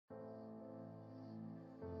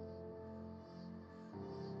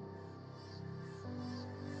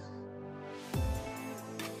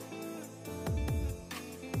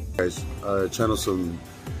Guys, channel some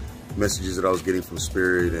messages that I was getting from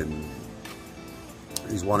Spirit, and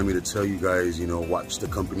he's wanting me to tell you guys, you know, watch the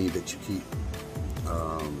company that you keep.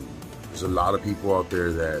 There's a lot of people out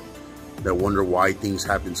there that wonder why things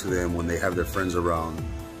happen to them when they have their friends around.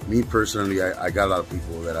 Me personally, I got a lot of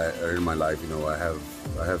people that are in my life. You know, I have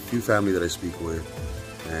few family that I speak with,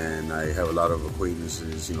 and I have a lot of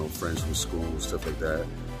acquaintances, you know, friends from school, stuff like that.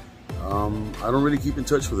 I don't really keep in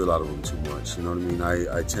touch with a lot of them too much. You know what I mean?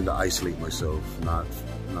 I tend to isolate myself, not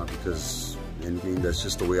because anything. That's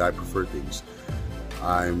just the way I prefer things.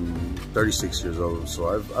 I'm 36 years old,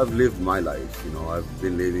 so I've lived my life. You know, I've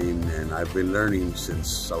been living and I've been learning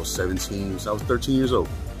since I was 17. So I was 13 years old.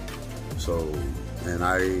 So, and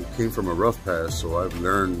I came from a rough past, so I've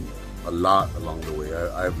learned a lot along the way.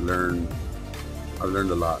 I've learned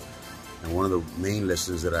a lot, and one of the main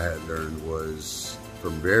lessons that I had learned was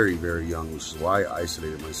from very, very young, which is why I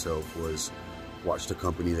isolated myself, was watch the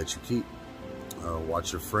company that you keep.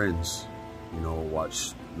 Watch your friends, you know,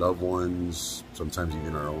 watch loved ones, sometimes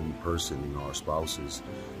even our own person, you know, our spouses.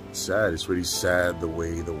 It's sad. It's really sad the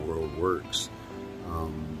way the world works.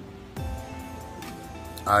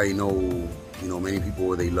 I know, you know, many people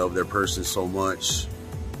where they love their person so much,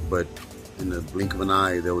 but in the blink of an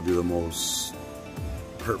eye, they'll do the most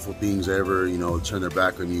hurtful things ever, you know, turn their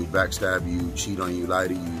back on you, backstab you, cheat on you, lie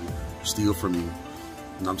to you, steal from you.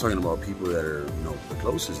 And I'm talking about people that are, you know, the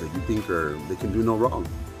closest, that you think they can do no wrong.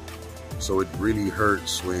 So it really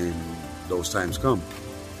hurts when those times come.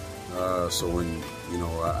 So when, you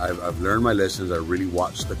know, I've learned my lessons. I really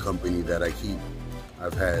watch the company that I keep.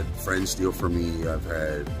 I've had friends steal from me. I've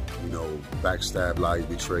had, you know, backstab, lies,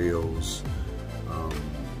 betrayals.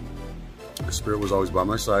 The Spirit was always by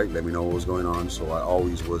my side, let me know what was going on, so I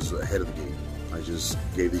always was ahead of the game. I just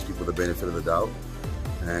gave these people the benefit of the doubt,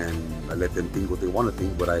 and I let them think what they want to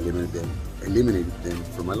think, but I eliminated them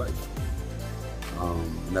from my life.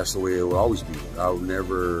 And that's the way it will always be. I'll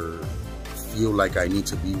never feel like I need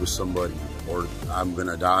to be with somebody, or I'm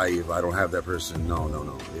gonna die if I don't have that person.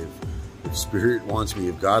 No. If Spirit wants me,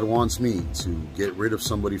 if God wants me to get rid of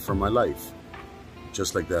somebody from my life,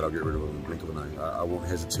 just like that, I'll get rid of them in the blink of an eye. I won't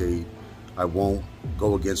hesitate. I won't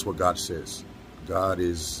go against what God says. God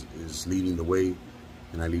is leading the way,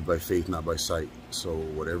 and I lead by faith, not by sight. So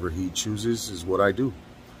whatever He chooses is what I do.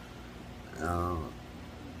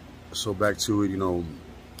 So back to it, you know,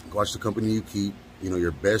 watch the company you keep. You know,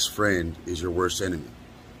 your best friend is your worst enemy.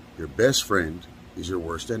 Your best friend is your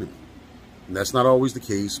worst enemy. And that's not always the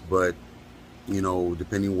case, but, you know,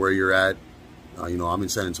 depending where you're at, you know, I'm in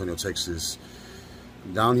San Antonio, Texas.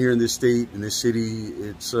 Down here in this state, in this city,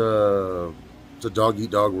 it's a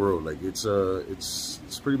dog-eat-dog world. Like, it's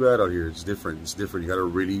pretty bad out here. It's different. It's different. You got to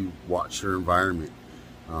really watch your environment.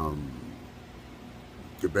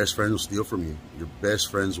 Your best friends will steal from you. Your best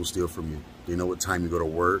friends will steal from you. They know what time you go to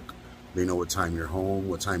work. They know what time you're home,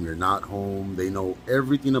 what time you're not home. They know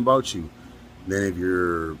everything about you. Then if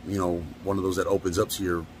you're, you know, one of those that opens up to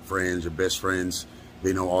your friends, your best friends,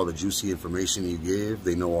 they know all the juicy information you give.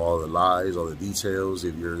 They know all the lies, all the details.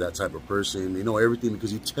 If you're that type of person, they know everything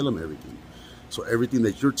because you tell them everything. So everything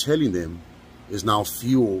that you're telling them is now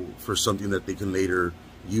fuel for something that they can later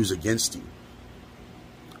use against you.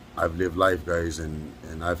 I've lived life, guys, and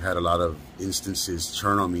I've had a lot of instances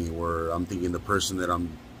turn on me where I'm thinking the person that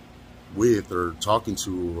I'm with or talking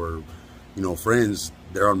to, or, you know, friends,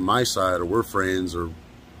 they're on my side, or we're friends, or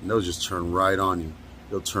they'll just turn right on you.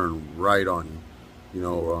 They'll turn right on you. You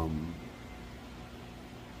know,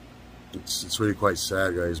 it's really quite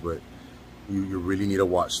sad, guys, but you really need to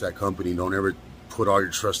watch that company. Don't ever put all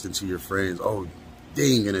your trust into your friends. Oh, they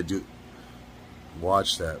ain't gonna do.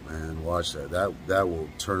 Watch that, man. Watch that. That will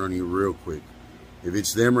turn on you real quick. If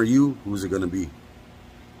it's them or you, who's it gonna be?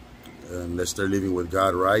 Unless they're living with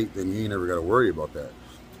God right, then you ain't never gotta worry about that.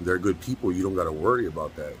 If they're good people, you don't gotta worry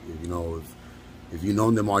about that. If, you know, if you've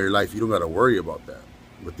known them all your life, you don't gotta worry about that.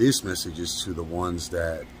 But this message is to the ones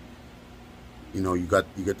that, you know, you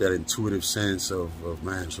get that intuitive sense of,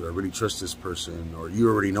 man, should I really trust this person? Or you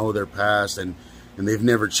already know their past, and they've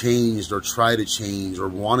never changed or tried to change or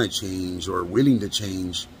want to change or willing to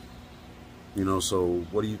change. You know, so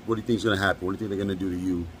what do you think is going to happen? What do you think they're going to do to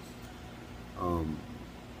you?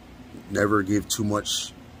 Never give too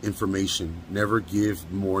much information. Never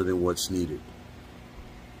give more than what's needed.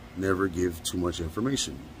 Never give too much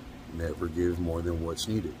information. Never give more than what's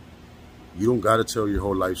needed. You don't got to tell your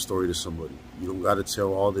whole life story to somebody. You don't got to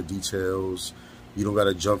tell all the details. You don't got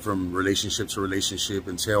to jump from relationship to relationship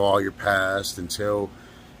and tell all your past and tell.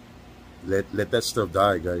 Let that stuff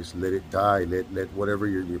die, guys. Let it die. Let whatever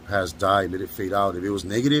your past die. Let it fade out. If it was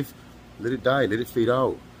negative, let it die. Let it fade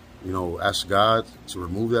out. You know, ask God to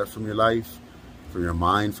remove that from your life, from your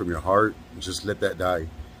mind, from your heart. Just let that die.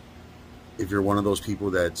 If you're one of those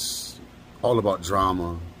people that's all about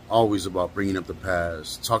drama, always about bringing up the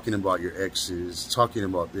past, talking about your exes, talking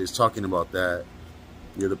about this, talking about that,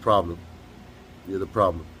 you're the problem. You're the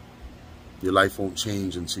problem. Your life won't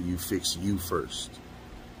change until you fix you first.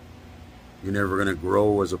 You're never going to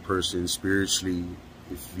grow as a person spiritually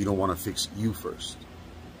if you don't want to fix you first.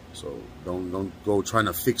 So don't go trying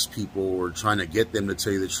to fix people or trying to get them to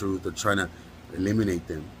tell you the truth or trying to eliminate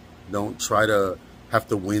them. Don't try to have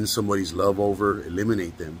to win somebody's love over.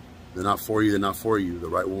 Eliminate them. They're not for you. They're not for you. The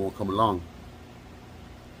right one will come along.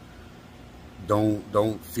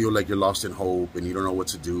 Don't feel like you're lost in hope and you don't know what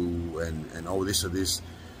to do and oh, this or this.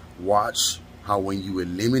 Watch how when you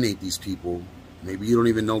eliminate these people, maybe you don't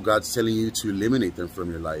even know God's telling you to eliminate them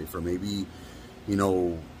from your life, or maybe, you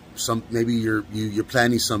know, maybe you're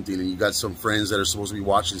planning something and you got some friends that are supposed to be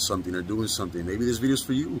watching something or doing something. Maybe this video's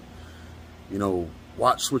for you. You know,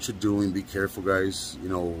 watch what you're doing. Be careful, guys. You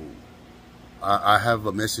know, I have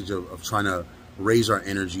a message of trying to raise our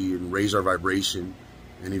energy and raise our vibration.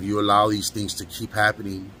 And if you allow these things to keep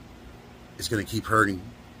happening, it's going to keep hurting.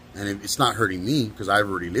 And it's not hurting me because I've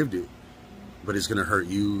already lived it, but it's going to hurt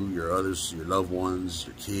you, your others, your loved ones,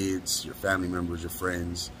 your kids, your family members, your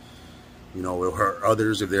friends. You know, it'll hurt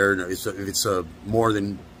others if it's more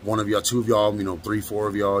than one of y'all, two of y'all, you know, 3, 4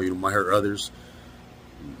 of y'all, you know, might hurt others.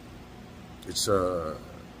 It's so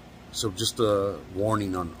just a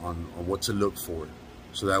warning on what to look for,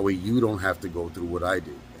 so that way you don't have to go through what I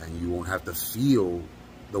did, and you won't have to feel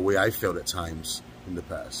the way I felt at times in the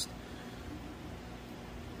past.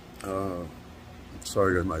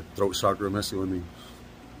 Sorry guys, my throat chakra messing with me.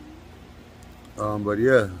 But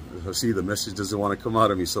yeah, I see the message doesn't want to come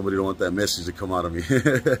out of me. Somebody don't want that message to come out of me.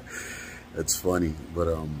 That's funny,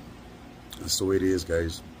 but that's the way it is,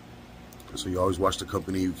 guys. So you always watch the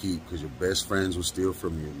company you keep, because your best friends will steal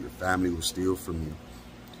from you. Your family will steal from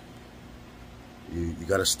you. You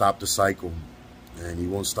got to stop the cycle, and you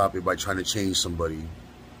won't stop it by trying to change somebody.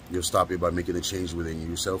 You'll stop it by making a change within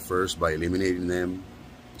yourself first, by eliminating them,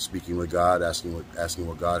 speaking with God, asking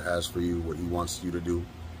what God has for you, what He wants you to do,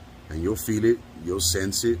 and you'll feel it. You'll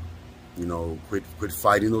sense it. You know, quit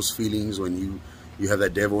fighting those feelings when you have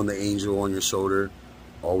that devil and the angel on your shoulder.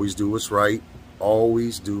 Always do what's right.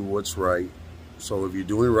 Always do what's right. So if you're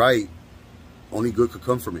doing right, only good could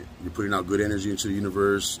come from it. You're putting out good energy into the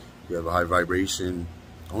universe. You have a high vibration.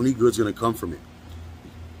 Only good's going to come from it.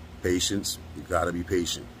 Patience. You got to be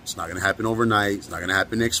patient. It's not going to happen overnight. It's not going to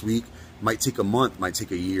happen next week. It might take a month. It might take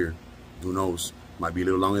a year. Who knows? It might be a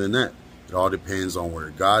little longer than that. It all depends on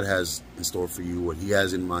what God has in store for you, what He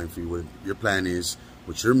has in mind for you, what your plan is,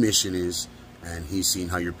 what your mission is, and He's seen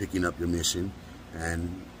how you're picking up your mission,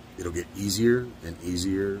 and it'll get easier and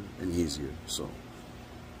easier and easier. So,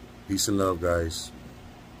 peace and love, guys.